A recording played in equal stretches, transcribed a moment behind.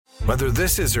Whether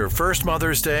this is her first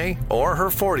Mother's Day or her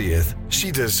 40th, she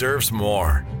deserves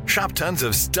more. Shop tons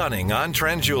of stunning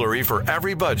on-trend jewelry for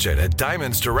every budget at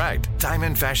Diamonds Direct.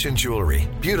 Diamond fashion jewelry,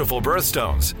 beautiful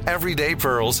birthstones, everyday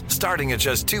pearls starting at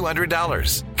just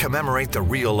 $200. Commemorate the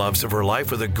real loves of her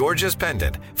life with a gorgeous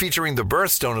pendant featuring the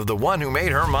birthstone of the one who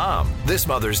made her mom. This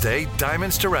Mother's Day,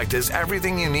 Diamonds Direct is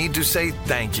everything you need to say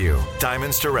thank you.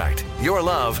 Diamonds Direct. Your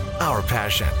love, our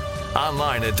passion.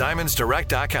 Online at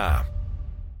diamondsdirect.com.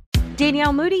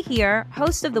 Danielle Moody here,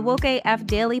 host of the Woke AF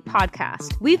Daily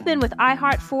podcast. We've been with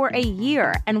iHeart for a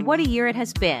year, and what a year it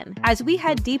has been. As we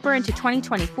head deeper into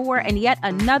 2024 and yet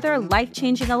another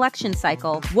life-changing election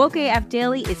cycle, Woke AF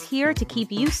Daily is here to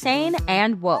keep you sane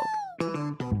and woke.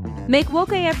 Make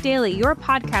Woke AF Daily your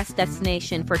podcast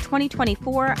destination for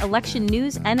 2024 election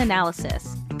news and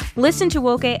analysis. Listen to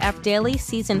Woke AF Daily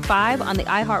Season 5 on the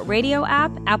iHeartRadio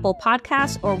app, Apple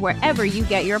Podcasts, or wherever you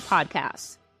get your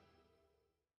podcasts.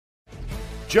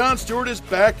 Jon Stewart is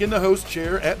back in the host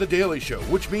chair at The Daily Show,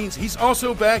 which means he's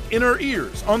also back in our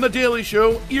ears on The Daily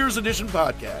Show Ears Edition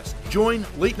podcast. Join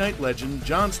late-night legend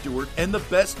Jon Stewart and the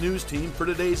best news team for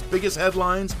today's biggest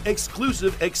headlines,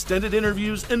 exclusive extended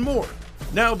interviews, and more.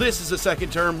 Now this is a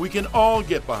second term we can all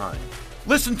get behind.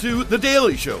 Listen to The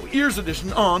Daily Show Ears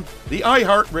Edition on the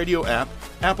iHeartRadio app,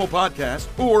 Apple Podcasts,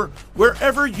 or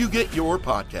wherever you get your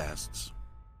podcasts.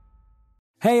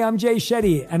 Hey, I'm Jay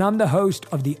Shetty, and I'm the host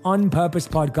of the On Purpose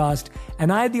podcast,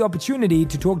 and I had the opportunity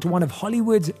to talk to one of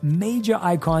Hollywood's major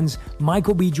icons,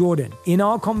 Michael B. Jordan. In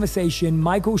our conversation,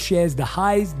 Michael shares the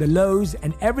highs, the lows,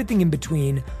 and everything in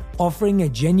between, offering a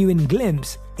genuine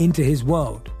glimpse into his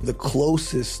world. The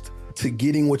closest to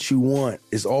getting what you want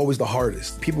is always the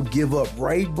hardest. People give up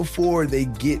right before they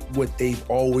get what they've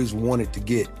always wanted to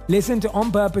get. Listen to On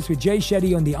Purpose with Jay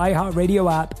Shetty on the iHeartRadio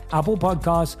app, Apple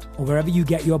Podcasts, or wherever you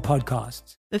get your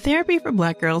podcasts. The Therapy for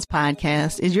Black Girls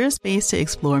podcast is your space to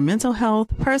explore mental health,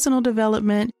 personal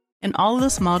development, and all of the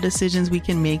small decisions we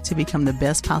can make to become the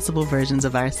best possible versions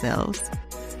of ourselves.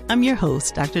 I'm your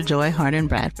host, Dr. Joy Harden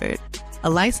Bradford, a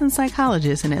licensed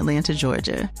psychologist in Atlanta,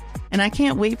 Georgia, and I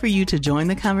can't wait for you to join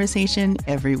the conversation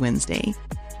every Wednesday.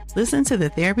 Listen to the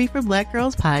Therapy for Black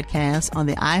Girls podcast on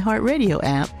the iHeartRadio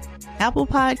app, Apple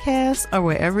Podcasts, or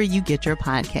wherever you get your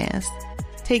podcasts.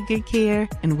 Take good care,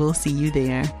 and we'll see you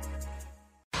there.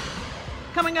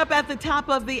 Coming up at the top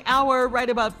of the hour, right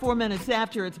about 4 minutes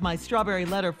after, it's my strawberry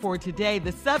letter for today.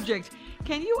 The subject,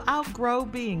 can you outgrow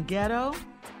being ghetto?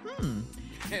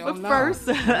 But first,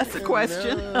 that's a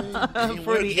question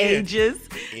for the ages.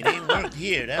 It ain't worked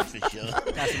here, that's for sure.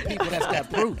 Got some people that's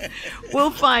got proof.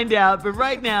 We'll find out. But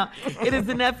right now, it is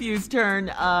the nephew's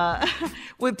turn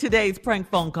with today's prank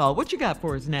phone call. What you got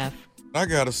for us, Neff? I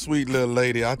got a sweet little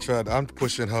lady. I'm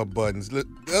pushing her buttons.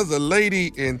 There's a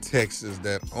lady in Texas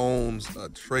that owns a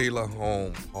trailer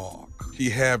home park. She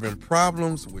having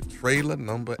problems with trailer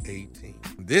number 18.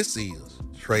 This is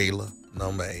trailer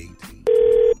number 18.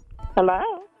 Hello?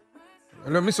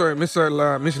 Hello, Miss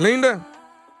Linda?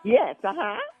 Yes,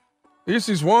 uh-huh. This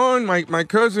is Juan, my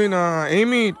cousin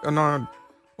Amy,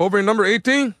 over in number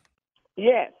 18.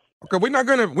 Yes. Okay, we're not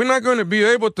gonna be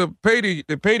able to pay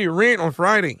the rent on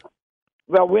Friday.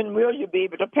 Well, when will you be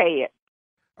able to pay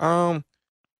it?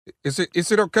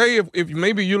 Is it okay if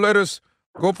maybe you let us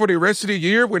go for the rest of the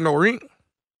year with no rent?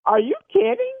 Are you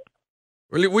kidding?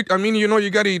 Well, you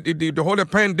got the whole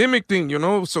pandemic thing,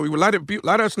 so a lot of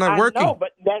us not working. I know,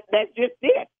 but that's just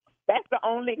it. That's the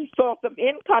only source of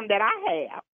income that I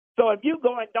have. So if you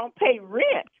go and don't pay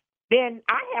rent, then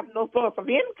I have no source of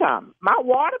income. My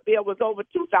water bill was over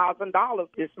 $2,000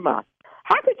 this month.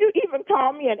 How could you even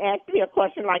call me and ask me a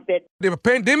question like that? The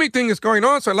pandemic thing is going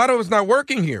on, so a lot of us not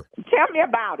working here. Tell me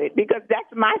about it, because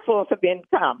that's my source of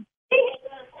income.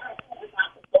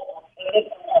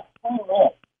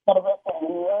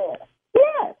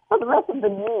 Yes, for the rest of the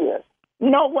year.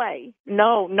 No way.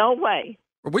 No way.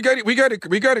 We got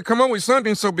to come up with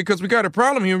something. So because we got a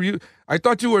problem here, I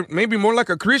thought you were maybe more like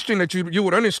a Christian that you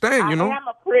would understand. I am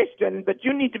a Christian, but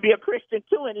you need to be a Christian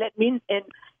too, and let me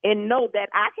and know that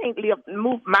I can't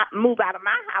move out of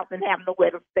my house and have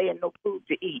nowhere to stay and no food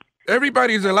to eat.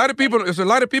 There's a lot of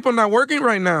people not working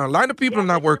right now. A lot of people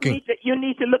not working. You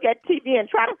need to look at TV and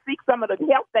try to seek some of the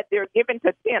help that they're giving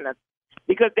to tenants,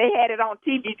 because they had it on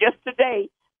TV just today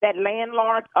that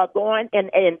landlords are going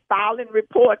and filing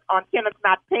reports on tenants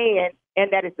not paying,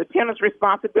 and that it's the tenant's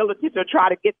responsibility to try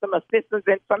to get some assistance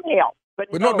and some help.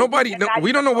 But we don't know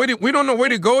where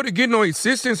to go to get no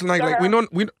assistance. We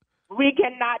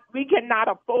cannot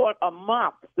afford a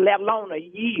month, let alone a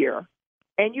year.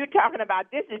 And you're talking about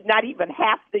this is not even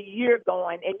half the year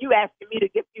going, and you asking me to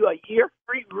give you a year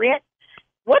free rent.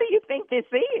 What do you think this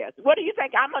is? What do you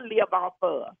think I'm going to live off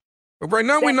of? But right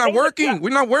now, we're not working. We're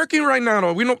not working right now,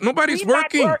 though. Nobody's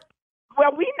working.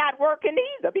 Well, we're not working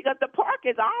either because the park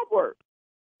is our work.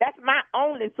 That's my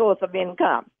only source of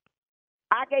income.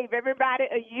 I gave everybody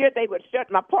a year. They would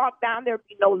shut my park down. There'd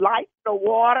be no lights, no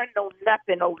water, no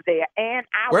nothing over there. And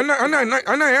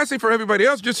I'm not asking for everybody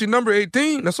else. Just your number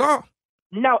 18. That's all.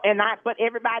 No, but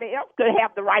everybody else could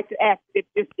have the right to ask if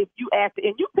you ask it,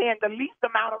 and you paying the least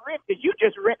amount of rent because you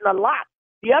just renting a lot.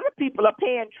 The other people are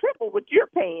paying triple what you're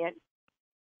paying.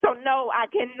 So no, I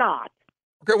cannot.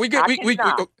 Okay, we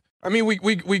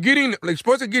getting like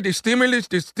supposed to get the stimulus,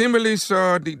 the stimulus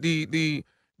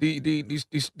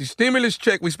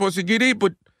check. We're supposed to get it,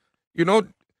 but you know,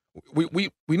 we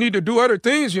need to do other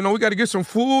things. You know, we got to get some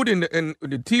food, and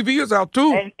the TV is out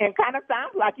too. And kind of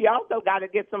sounds like you also got to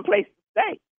get some place to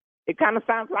stay. It kind of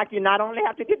sounds like you not only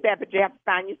have to get that, but you have to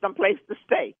find you some place to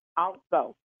stay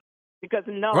also. Because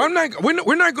no, well,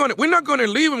 we're not going to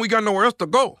leave, and we got nowhere else to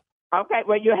go. Okay,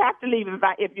 well, you have to leave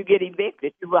if you get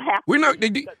evicted. You will have. We're not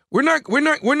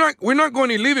going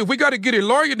to leave. If we got to get a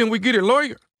lawyer, then we get a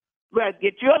lawyer. Well,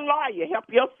 get you a lawyer. Help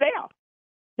yourself.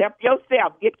 Get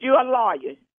you a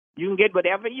lawyer. You can get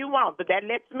whatever you want, but that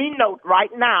lets me know right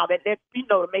now. That lets me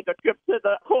know to make a trip to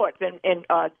the courts and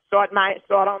start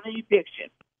on the eviction.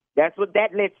 That's what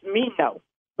that lets me know.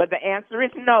 But the answer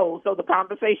is no. So the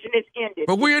conversation is ended.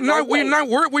 But we're not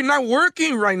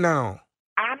working right now.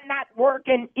 I'm not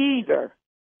working either.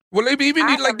 Well, even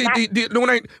when they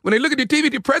look at the TV,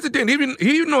 the president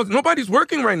he knows nobody's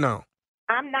working right now.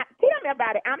 Tell me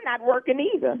about it. I'm not working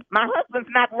either. My husband's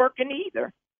not working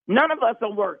either. None of us are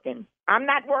working. I'm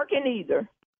not working either.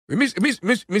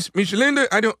 Miss Linda,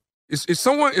 I don't. If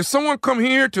someone come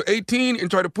here to 18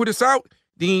 and try to put us out,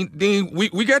 then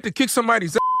we got to kick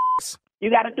somebody's ass.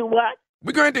 You got to do what?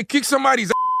 We're going to kick somebody's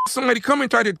ass. Somebody come and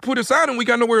try to put us out, and we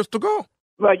got nowhere else to go.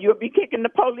 Well, you'll be kicking the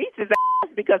police's ass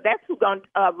because that's who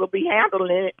will be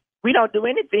handling it. We don't do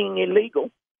anything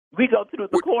illegal. We go through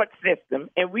the court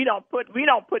system, and we don't put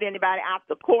anybody out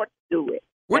the court to do it.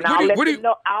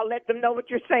 I'll let them know what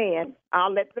you're saying.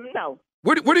 I'll let them know.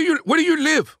 Where do you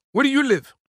live? Where do you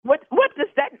live? What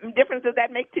difference does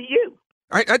that make to you?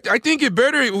 I think it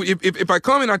better if I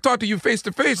come and I talk to you face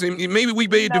to face, and maybe we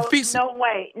may defeat. No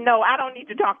way. No, I don't need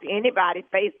to talk to anybody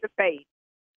face to face.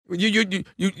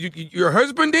 Your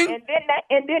husband then?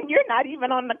 And then you're not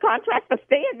even on the contract for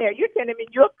staying there. You're telling me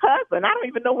you're a cousin. I don't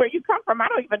even know where you come from. I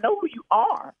don't even know who you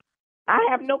are. I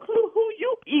have no clue who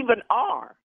you even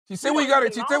are. She said we got to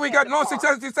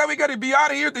be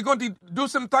out of here. They're going to do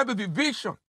some type of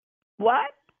eviction.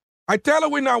 What? I tell her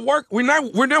we're not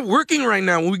working right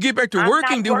now. When we get back to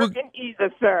working, I'm not working either,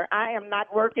 sir. I am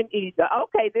not working either.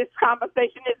 Okay, this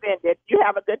conversation is ended. You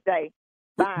have a good day.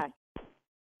 Bye.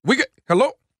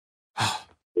 Hello?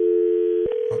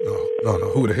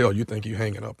 No. Who the hell you think you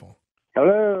hanging up on?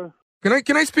 Hello?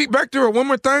 Can I speak back to her one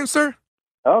more time, sir?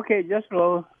 Okay, just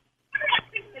slow.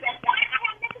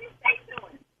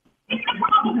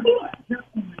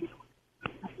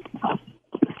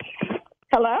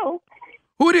 Hello?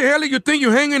 Who the hell do you think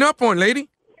you're hanging up on, lady?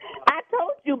 I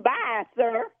told you bye,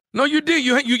 sir. No, you did.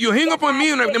 You hang up on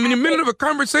me and I'm in the middle of a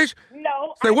conversation.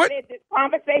 No, Say what? Said this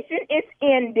conversation is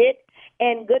ended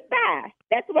and goodbye.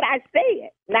 That's what I said.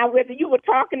 Now, whether you were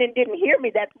talking and didn't hear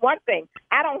me, that's one thing.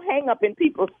 I don't hang up in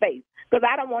people's face because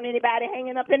I don't want anybody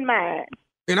hanging up in mine.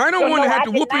 And I don't want to have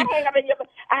to whoop you.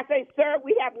 I say, sir,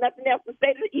 we have nothing else to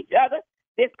say to each other.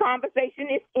 This conversation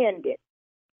is ended.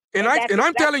 And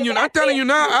I'm telling you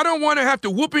now, I don't want to have to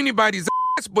whoop anybody's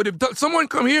ass, but if someone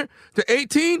come here to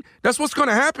 18, that's what's going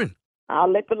to happen.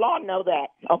 I'll let the law know that,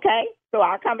 okay? So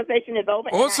our conversation is over.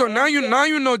 Also, now you know,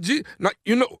 you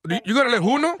going to let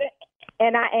who know?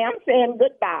 And I am saying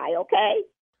goodbye, okay?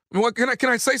 Well, can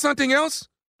I say something else?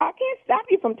 I can't stop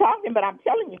you from talking, but I'm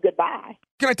telling you goodbye.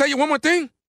 Can I tell you one more thing?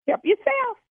 Help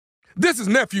yourself. This is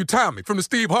Nephew Tommy from the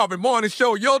Steve Harvey Morning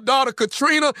Show. Your daughter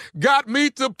Katrina got me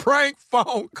to prank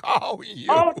phone call you.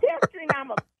 Oh, tell Katrina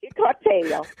I'm a cartel.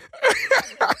 Your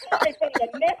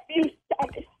nephew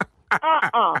Tommy.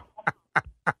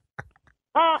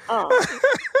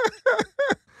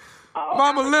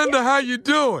 Mama Linda, how you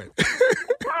doing?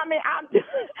 Tommy, I'm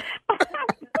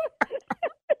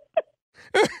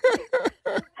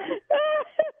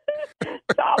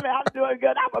Tommy, I'm doing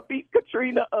good. I'm going to beat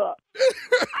Katrina up.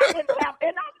 And I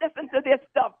listen to this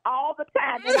stuff all the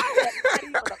time.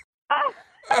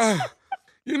 And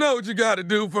you know what you got to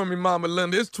do for me, Mama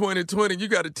Linda. It's 2020. You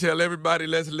got to tell everybody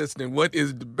that's listening what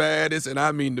is the baddest, and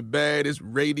I mean the baddest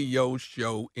radio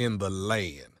show in the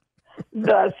land.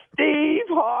 The Steve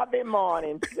Harvey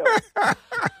Morning Show.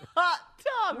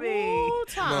 Tommy. Ooh,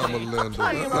 Tommy. Mama Linda.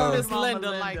 How you want Miss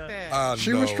Linda like that?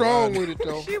 She was strong with it,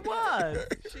 though. She was.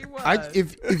 She was.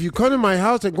 If you come to my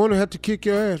house, they're going to have to kick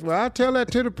your ass. Well, I'll tell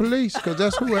that to the police, because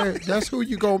that's who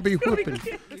you're going to be whipping.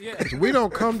 'Cause we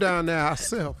don't come down there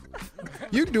ourselves.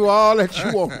 You can do all that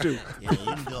you want to. Yeah, you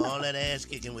can do all that ass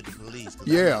kicking with the police.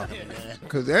 Yeah,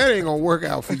 because that ain't going to work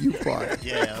out for you, partner.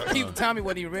 Yeah. Tommy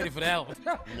wasn't even ready for that one.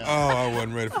 No. Oh, I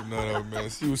wasn't ready for none of it, man.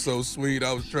 She was so sweet.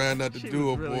 I was trying not to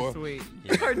do it, really boy. Sweet.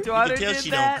 Yeah. Her daughter you can tell did she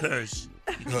that. don't curse.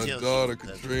 Her daughter,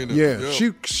 Katrina. Yeah,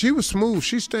 she was smooth.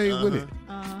 She stayed with it.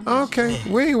 Okay,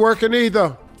 we ain't working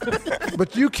either.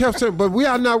 But you kept saying, but we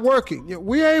are not working. Yeah,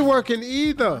 we ain't working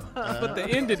either. But the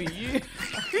end of the year.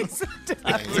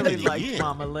 I really like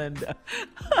Mama Linda.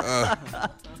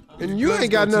 And you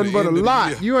ain't got nothing but a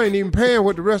lot. You ain't even paying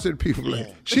what the rest of the people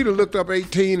ain't. She'd have looked up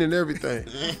 18 and everything.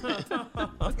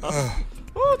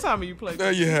 Oh, Tommy, you played.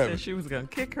 There you have it. She was going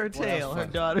to kick her tail, her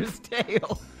daughter's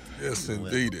tail. Yes,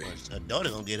 indeed. Her daughter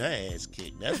going to get her ass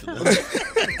kicked. That's what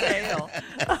Tail.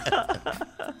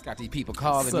 Got these people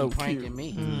calling me, pranking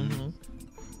me. Mm-hmm.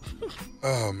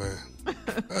 Oh, man.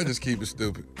 I just keep it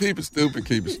stupid. Keep it stupid,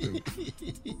 keep it stupid.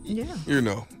 Yeah. You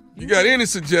know. You got any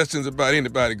suggestions about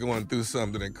anybody going through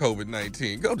something in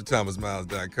COVID-19, go to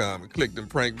thomasmiles.com and click them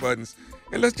prank buttons,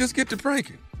 and let's just get to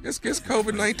pranking. It's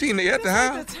COVID-19. They at the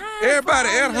house. Everybody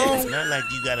at home. It's not like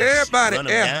you got to Everybody run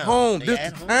them at down. home. They This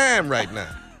at is home. time right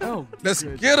now. Oh, let's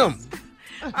get them.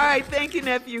 All right, thank you,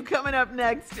 nephew. Coming up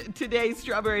next, today's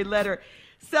Strawberry Letter.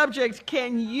 Subject,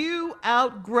 can you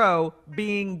outgrow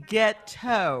being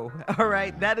ghetto? All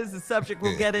right, that is the subject.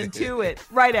 We'll get into it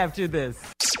right after this.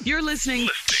 You're listening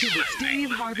to the Steve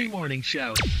Harvey Morning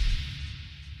Show.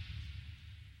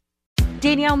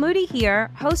 Danielle Moody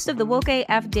here, host of the Woke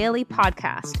AF Daily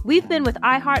podcast. We've been with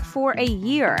iHeart for a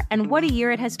year, and what a year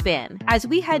it has been. As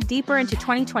we head deeper into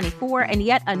 2024 and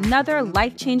yet another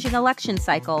life-changing election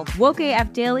cycle, Woke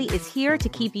AF Daily is here to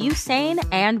keep you sane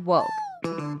and woke.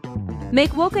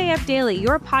 Make Woke AF Daily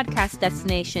your podcast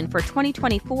destination for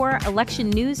 2024 election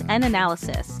news and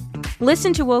analysis.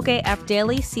 Listen to Woke AF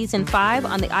Daily Season 5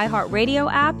 on the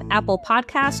iHeartRadio app, Apple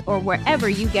Podcasts, or wherever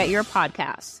you get your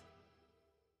podcasts.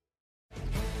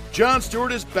 Jon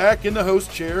Stewart is back in the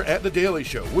host chair at The Daily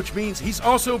Show, which means he's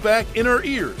also back in our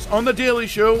ears on The Daily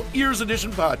Show Ears Edition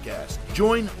podcast.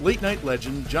 Join late-night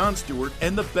legend Jon Stewart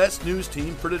and the best news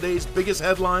team for today's biggest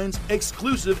headlines,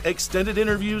 exclusive extended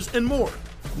interviews, and more.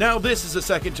 Now this is a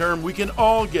second term we can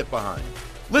all get behind.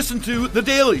 Listen to The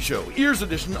Daily Show Ears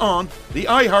Edition on the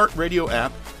iHeartRadio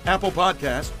app, Apple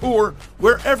Podcasts, or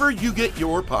wherever you get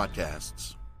your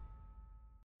podcasts.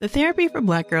 The Therapy for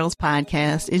Black Girls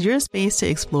podcast is your space to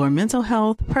explore mental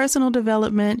health, personal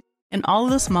development, and all of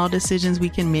the small decisions we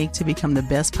can make to become the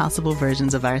best possible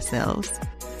versions of ourselves.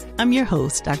 I'm your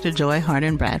host, Dr. Joy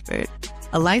Harden Bradford,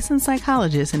 a licensed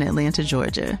psychologist in Atlanta,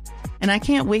 Georgia, and I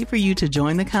can't wait for you to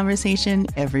join the conversation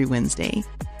every Wednesday.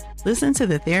 Listen to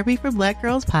the Therapy for Black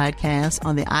Girls podcast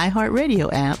on the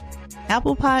iHeartRadio app,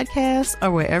 Apple Podcasts,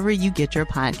 or wherever you get your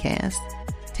podcasts.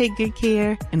 Take good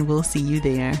care, and we'll see you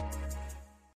there.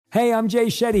 Hey, I'm Jay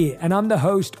Shetty, and I'm the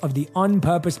host of the On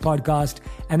Purpose podcast,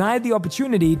 and I had the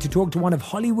opportunity to talk to one of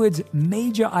Hollywood's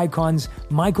major icons,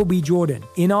 Michael B. Jordan.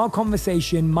 In our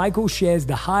conversation, Michael shares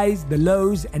the highs, the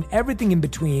lows, and everything in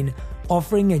between,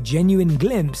 offering a genuine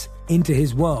glimpse into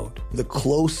his world. The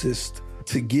closest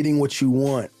to getting what you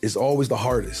want is always the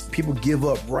hardest. People give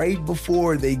up right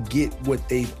before they get what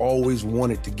they've always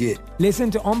wanted to get.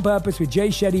 Listen to On Purpose with Jay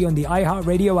Shetty on the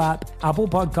iHeartRadio app, Apple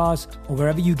Podcasts, or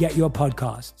wherever you get your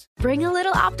podcasts. Bring a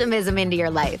little optimism into your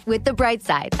life with The Bright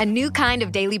Side, a new kind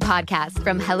of daily podcast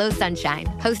from Hello Sunshine,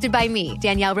 hosted by me,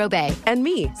 Danielle Robay. And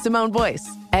me, Simone Boyce.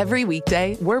 Every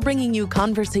weekday, we're bringing you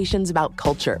conversations about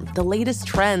culture, the latest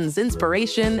trends,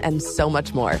 inspiration, and so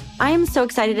much more. I am so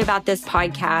excited about this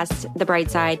podcast, The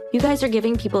Bright Side. You guys are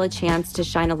giving people a chance to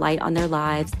shine a light on their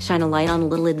lives, shine a light on a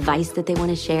little advice that they want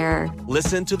to share.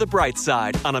 Listen to The Bright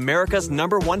Side on America's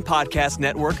 #1 podcast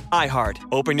network, iHeart.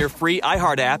 Open your free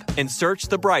iHeart app and search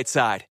The Bright Side.